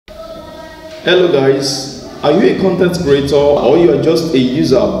Hello guys, are you a content creator or you are just a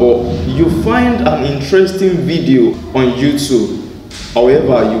user but you find an interesting video on YouTube?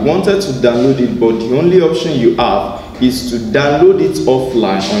 However, you wanted to download it but the only option you have is to download it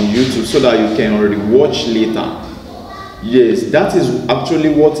offline on YouTube so that you can rewatch later. Yes, that is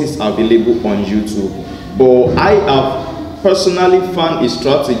actually what is available on YouTube. But I have personally found a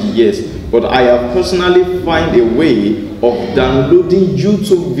strategy, yes, but I have personally found a way of downloading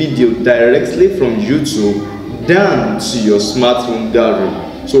YouTube video directly from YouTube down to your smartphone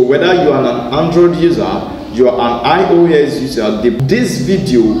gallery. So whether you are an Android user, you are an iOS user, this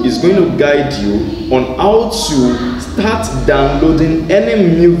video is going to guide you on how to start downloading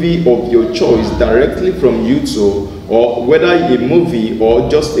any movie of your choice directly from YouTube, or whether a movie or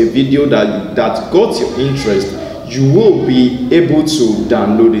just a video that got your interest, you will be able to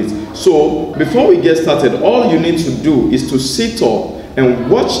download it. So before we get started, all you need to do is to sit up and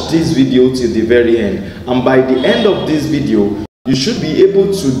watch this video till the very end, and by the end of this video you should be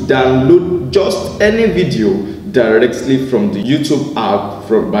able to download just any video directly from the YouTube app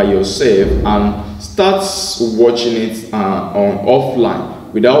by yourself and start watching it on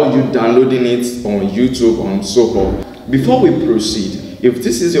offline without you downloading it on YouTube and so on. Before we proceed, if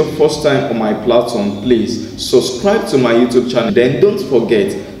this is your first time on my platform, please subscribe to my YouTube channel. Then don't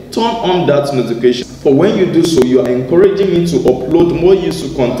forget, turn on that notification, for when you do so, you are encouraging me to upload more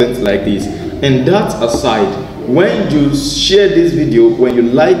useful content like this. And that aside, when you share this video, when you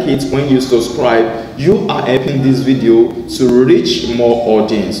like it, when you subscribe, you are helping this video to reach more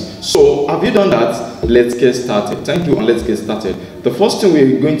audience. So have you done that? Let's get started. Thank you, and let's get started. The first thing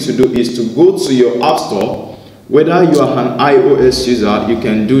we're going to do is to go to your app store. Whether you are an iOS user, you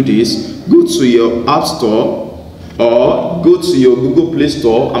can do this. Go to your app store or go to your Google Play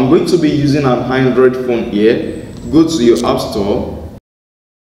Store. I'm going to be using an Android phone here. Go to your app store,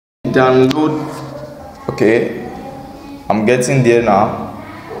 download. Okay, I'm getting there now.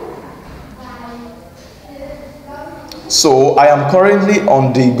 So I am currently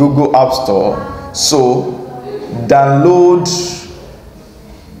on the Google App Store. So download,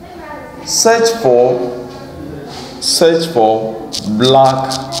 search for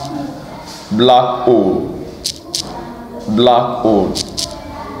black hole.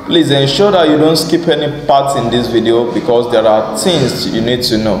 Please ensure that you don't skip any parts in this video because there are things you need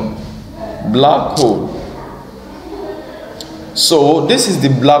to know. Black hole. So this is the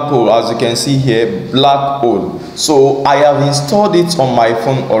black hole, as you can see here, black hole. So I have installed it on my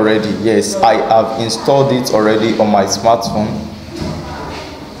phone already. Yes, I have installed it already on my smartphone.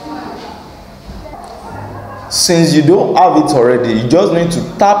 Since you don't have it already, you just need to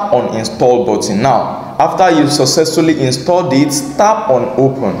tap on install button. Now after you successfully installed it, tap on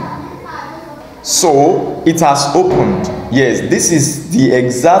open. So it has opened. Yes, this is the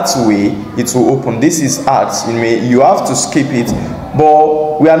exact way it will open. This is ads. You have to skip it,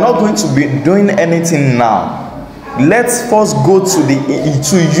 but we are not going to be doing anything now. Let's first go to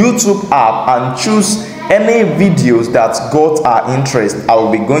YouTube app and choose any videos that got our interest. I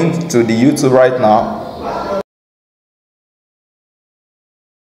will be going to the YouTube right now.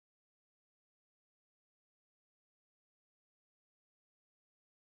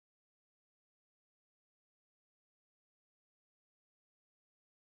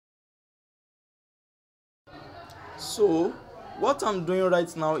 So what I'm doing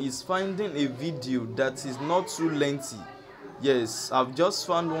right now is finding a video that is not too lengthy. Yes, I've just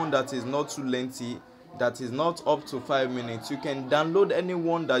found one that is not too lengthy, that is not up to 5 minutes. You can download any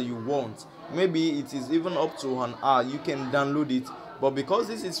one that you want. Maybe it is even up to an hour. You can download it, but because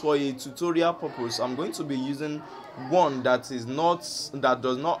this is for a tutorial purpose, I'm going to be using one that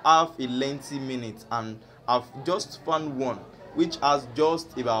does not have a lengthy minute, and I've just found one which has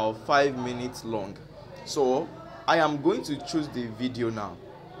just about 5 minutes long. So I am going to choose the video now.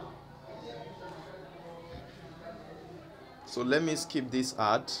 So let me skip this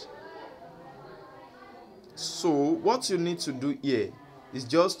ad. So what you need to do here is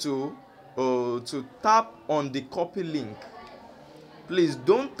just to tap on the copy link. Please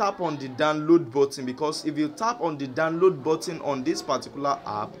don't tap on the download button, because if you tap on the download button on this particular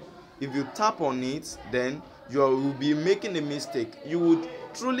app, if you tap on it, then you will be making a mistake. You would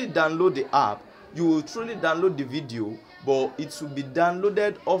truly download the app, you will truly download the video, but it will be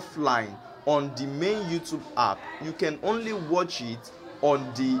downloaded offline on the main YouTube app. You can only watch it on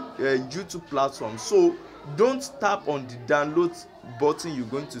the YouTube platform. So don't tap on the download button you're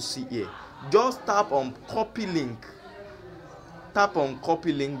going to see here. Just tap on copy link. Tap on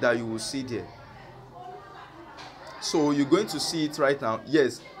copy link that you will see there. So you're going to see it right now.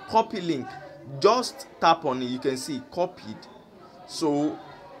 Yes, copy link. Just tap on it. You can see copied. So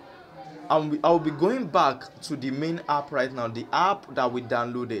I'll be going back to the main app right now, the app that we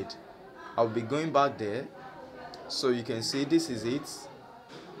downloaded. I'll be going back there, so you can see this is it.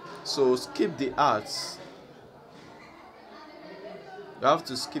 So skip the ads. You have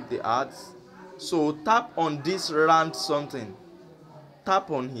to skip the ads. So tap on this round something.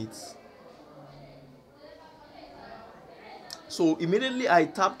 Tap on it. So immediately I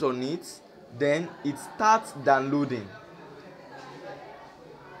tapped on it, then it starts downloading.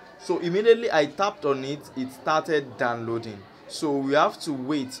 So immediately I tapped on it, it started downloading. So we have to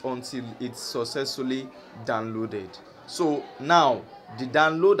wait until it's successfully downloaded. So now the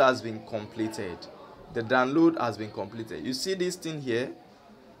download has been completed. The download has been completed. You see this thing here?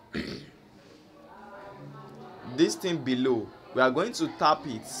 This thing below. We are going to tap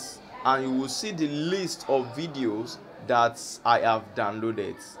it and you will see the list of videos that I have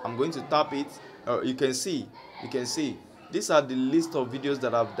downloaded. I'm going to tap it. You can see these are the list of videos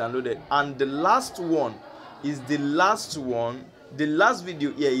that I've downloaded, and the last one is the last one. The last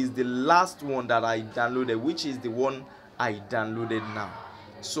video here is the last one that I downloaded, which is the one I downloaded now.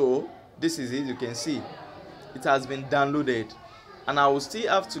 So this is it. You can see it has been downloaded, and I will still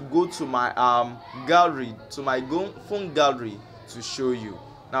have to go to my gallery, to my phone gallery, to show you.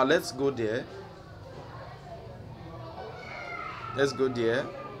 Now let's go there. Let's go there.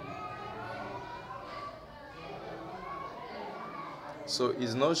 So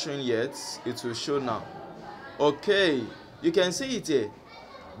it's not showing yet. It will show now. Okay, you can see it here.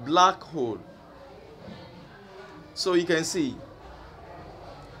 Black hole. So you can see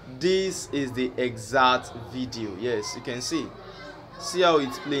this is the exact video. Yes, you can see how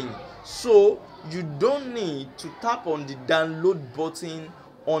it's playing. So you don't need to tap on the download button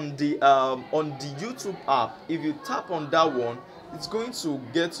on the YouTube app. If you tap on that one, it's going to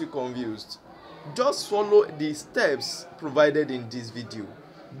get you confused. Just follow the steps provided in this video.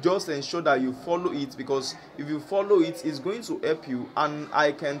 Just ensure that you follow it, because if you follow it, it's going to help you, and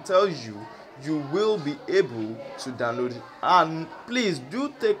I can tell you, you will be able to download it. And please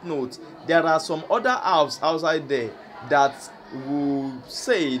do take note, there are some other apps outside there that will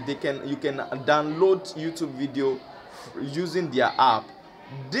say you can download YouTube video using their app.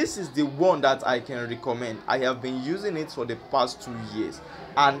 This is the one that I can recommend. I have been using it for the past 2 years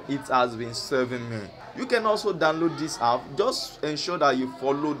and it has been serving me. You can also download this app. Just ensure that you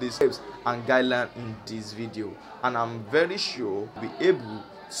follow the steps and guidelines in this video, and I'm very sure you'll be able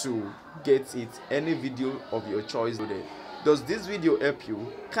to get it any video of your choice today. Does this video help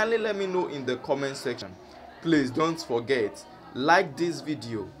you? Kindly let me know in the comment section. Please don't forget, like this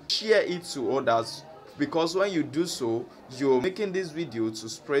video, share it to others, because when you do so, you're making this video to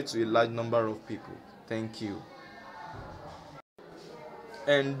spread to a large number of people. Thank you.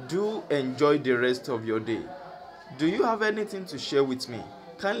 And do enjoy the rest of your day. Do you have anything to share with me?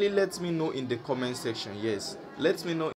 Kindly let me know in the comment section. Yes, let me know.